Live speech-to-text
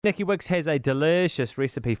Nikki Wicks has a delicious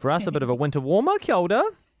recipe for us, a bit of a winter warmer. Kia ora.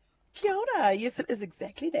 Kia ora. Yes, it is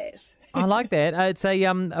exactly that. I like that. It's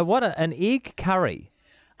an egg curry.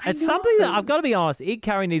 It's something that I've got to be honest. Egg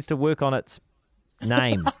curry needs to work on its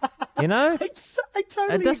name. You know, I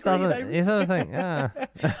totally it just agree. doesn't. You sort of think,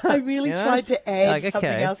 I really tried to add something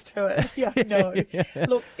okay. else to it. Yeah, no.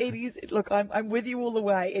 Look, it is. Look, I'm with you all the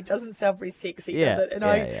way. It doesn't sound very sexy, does it? And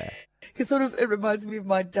Because it reminds me of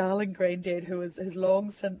my darling granddad, who has long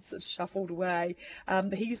since shuffled away.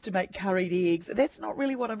 He used to make curried eggs. That's not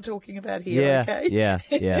really what I'm talking about here. Okay.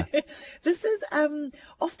 Yeah. This is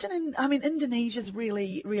often Indonesia's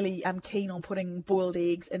really keen on putting boiled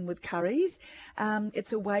eggs in with curries.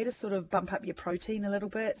 It's a way to sort of bump up your protein a little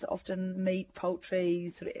bit. Often meat, poultry,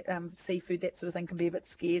 sort of seafood, that sort of thing can be a bit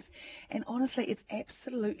scarce. And honestly, it's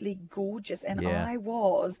absolutely gorgeous. And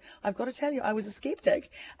I've got to tell you, I was a skeptic.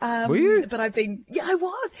 Were you? But I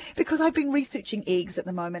was, because I've been researching eggs at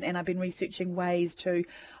the moment, and I've been researching ways to,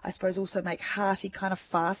 I suppose, also make hearty kind of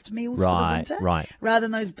fast meals for the winter. Right. Rather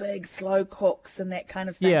than those big slow cooks and that kind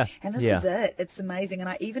of thing. Yeah. And this is it. It's amazing. And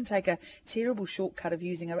I even take a terrible shortcut of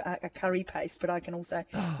using a curry paste, but I can also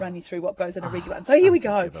run you through what goes in a regular one. So here we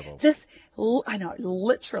go. This, I know,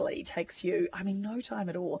 literally takes you, no time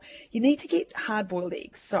at all. You need to get hard-boiled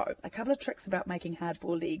eggs. So a couple of tricks about making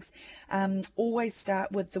hard-boiled eggs. Always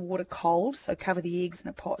start with the water cold. So cover the eggs in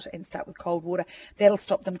a pot and start with cold water. That'll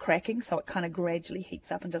stop them cracking, so it kind of gradually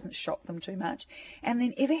heats up and doesn't shock them too much. And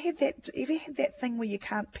then ever had that thing where you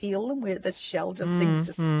can't peel them, where this shell just seems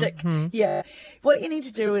to stick? Yeah. What you need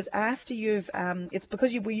to do is, after you've, it's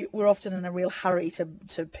because we're often in a real hurry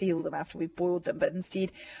to peel them after we've boiled them, but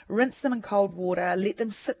instead rinse them in cold water, let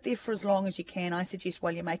them sit there for as long as you can. I suggest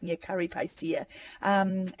while you're making your curry paste here,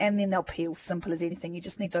 and then they'll peel, simple as anything. You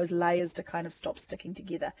just need those layers to kind of stop sticking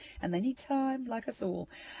together, and they need time, like us all.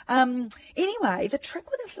 Anyway, the trick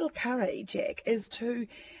with this little curry, Jack, is to,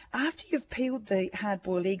 after you've peeled the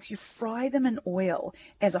hard-boiled eggs, you fry them in oil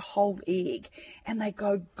as a whole egg, and they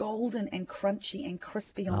go golden and crunchy and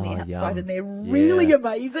crispy on the outside, and they're really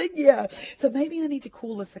amazing. Yeah. So maybe I need to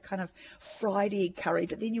call this a kind of fried egg curry,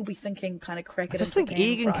 but then you'll be thinking kind of crack it. I just think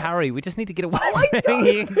egg and curry. We just need to get away from from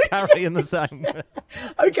egg and curry in the same.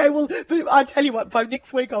 Okay, well, but I tell you what, by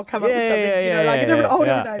next week I'll come up with something, like a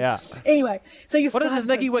different name. Yeah. Anyway, so you. What is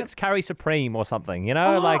Nikki Wicks Curry Supreme or something? You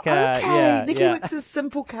know, Nikki Wicks'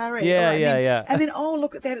 simple curry. Yeah. And then,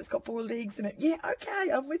 look at that, it's got boiled eggs in it. Yeah,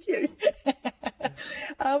 okay, I'm with you.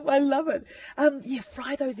 I love it.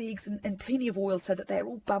 Fry those eggs in plenty of oil so that they're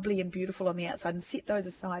all bubbly and beautiful on the outside, and set those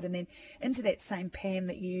aside. And then into that same pan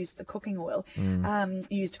that you use the cooking oil, you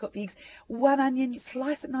use to cook the eggs, 1 onion, you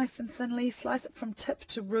slice it nice and thinly, slice it from tip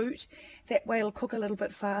to root. That way it'll cook a little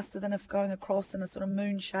bit faster than if going across in a sort of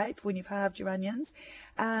moon shape when you've halved your onions.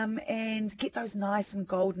 And get those nice and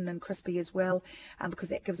golden and crispy as well, because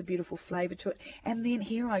that gives a beautiful flavour to it. And then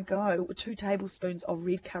here I go, 2 tablespoons of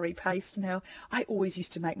red curry paste. Now, I always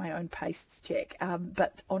used to make my own pastes, Jack,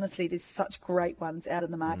 but honestly, there's such great ones out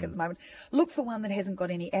in the market at the moment. Look for one that hasn't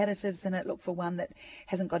got any additives in it. Look for one that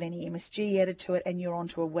hasn't got any MSG added to it, and you're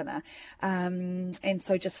onto a winner. And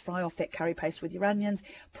so just fry off that curry paste with your onions.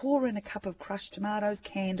 Pour in a cup of crushed tomatoes,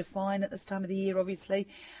 canned or fine at this time of the year, obviously,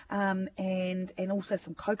 and also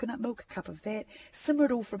some coconut milk, a cup of that. Simmer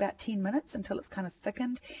it all for about 10 minutes until it's kind of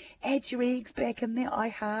thickened. Add your eggs back in there. I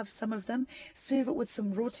have some of them. Serve it with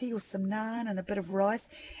some roti or some naan and a bit of rice.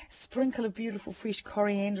 Sprinkle of beautiful fresh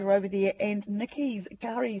coriander over there, and Nikki's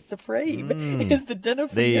Curry Supreme is the dinner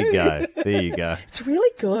for you. There you go. It's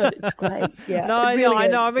really good. It's great. Yeah. No, I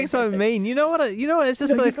know. I'm being so mean. You know what? It's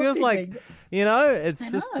just it feels like,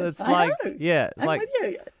 it's like, I'm with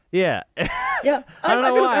you. Yeah. Yeah. I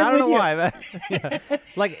don't know why. But,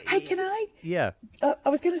 like, hey, can I? Yeah. I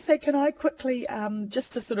was going to say, can I quickly,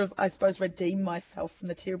 just to sort of, I suppose, redeem myself from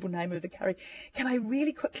the terrible name of the curry, can I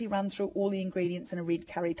really quickly run through all the ingredients in a red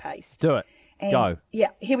curry paste? Do it. And go. Yeah,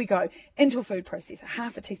 here we go. Into a food processor,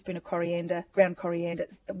 half a teaspoon of coriander, ground coriander,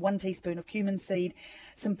 1 teaspoon of cumin seed,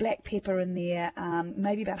 some black pepper in there,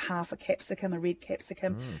 maybe about half a capsicum, a red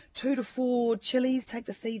capsicum, 2 to 4 chilies, take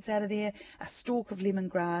the seeds out of there, a stalk of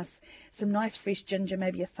lemongrass, some nice fresh ginger,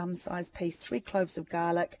 maybe a thumb-sized piece, 3 cloves of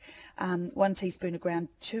garlic, 1 teaspoon of ground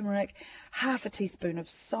turmeric, half a teaspoon of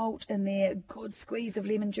salt in there, good squeeze of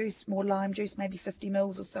lemon juice, more lime juice, maybe 50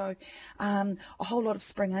 mils or so, a whole lot of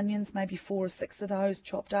spring onions, maybe 4 or of 6 of those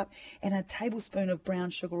chopped up, and a tablespoon of brown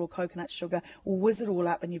sugar or coconut sugar will whiz it all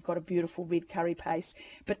up, and you've got a beautiful red curry paste.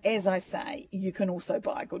 But as I say, you can also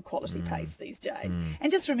buy good quality paste these days.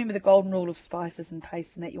 And just remember the golden rule of spices and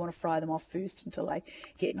pastes, and that you want to fry them off first until they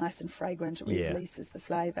get nice and fragrant. It releases the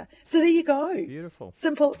flavour. So there you go. Beautiful.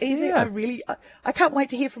 Simple, easy. Yeah. I can't wait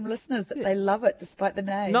to hear from listeners that they love it despite the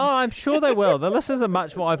name. No, I'm sure they will. The listeners are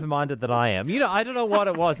much more open-minded than I am. I don't know what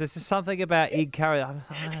it was. There's just something about egg curry. I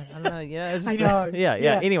don't know. It's just, I know.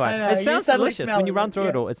 Yeah. Anyway, I know. it sounds delicious when you run through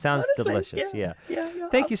it Yeah. all. It sounds Honestly, delicious. Yeah. Yeah.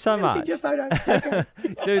 Thank you so I'm gonna much. send you a photo. Okay.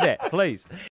 Do that, please.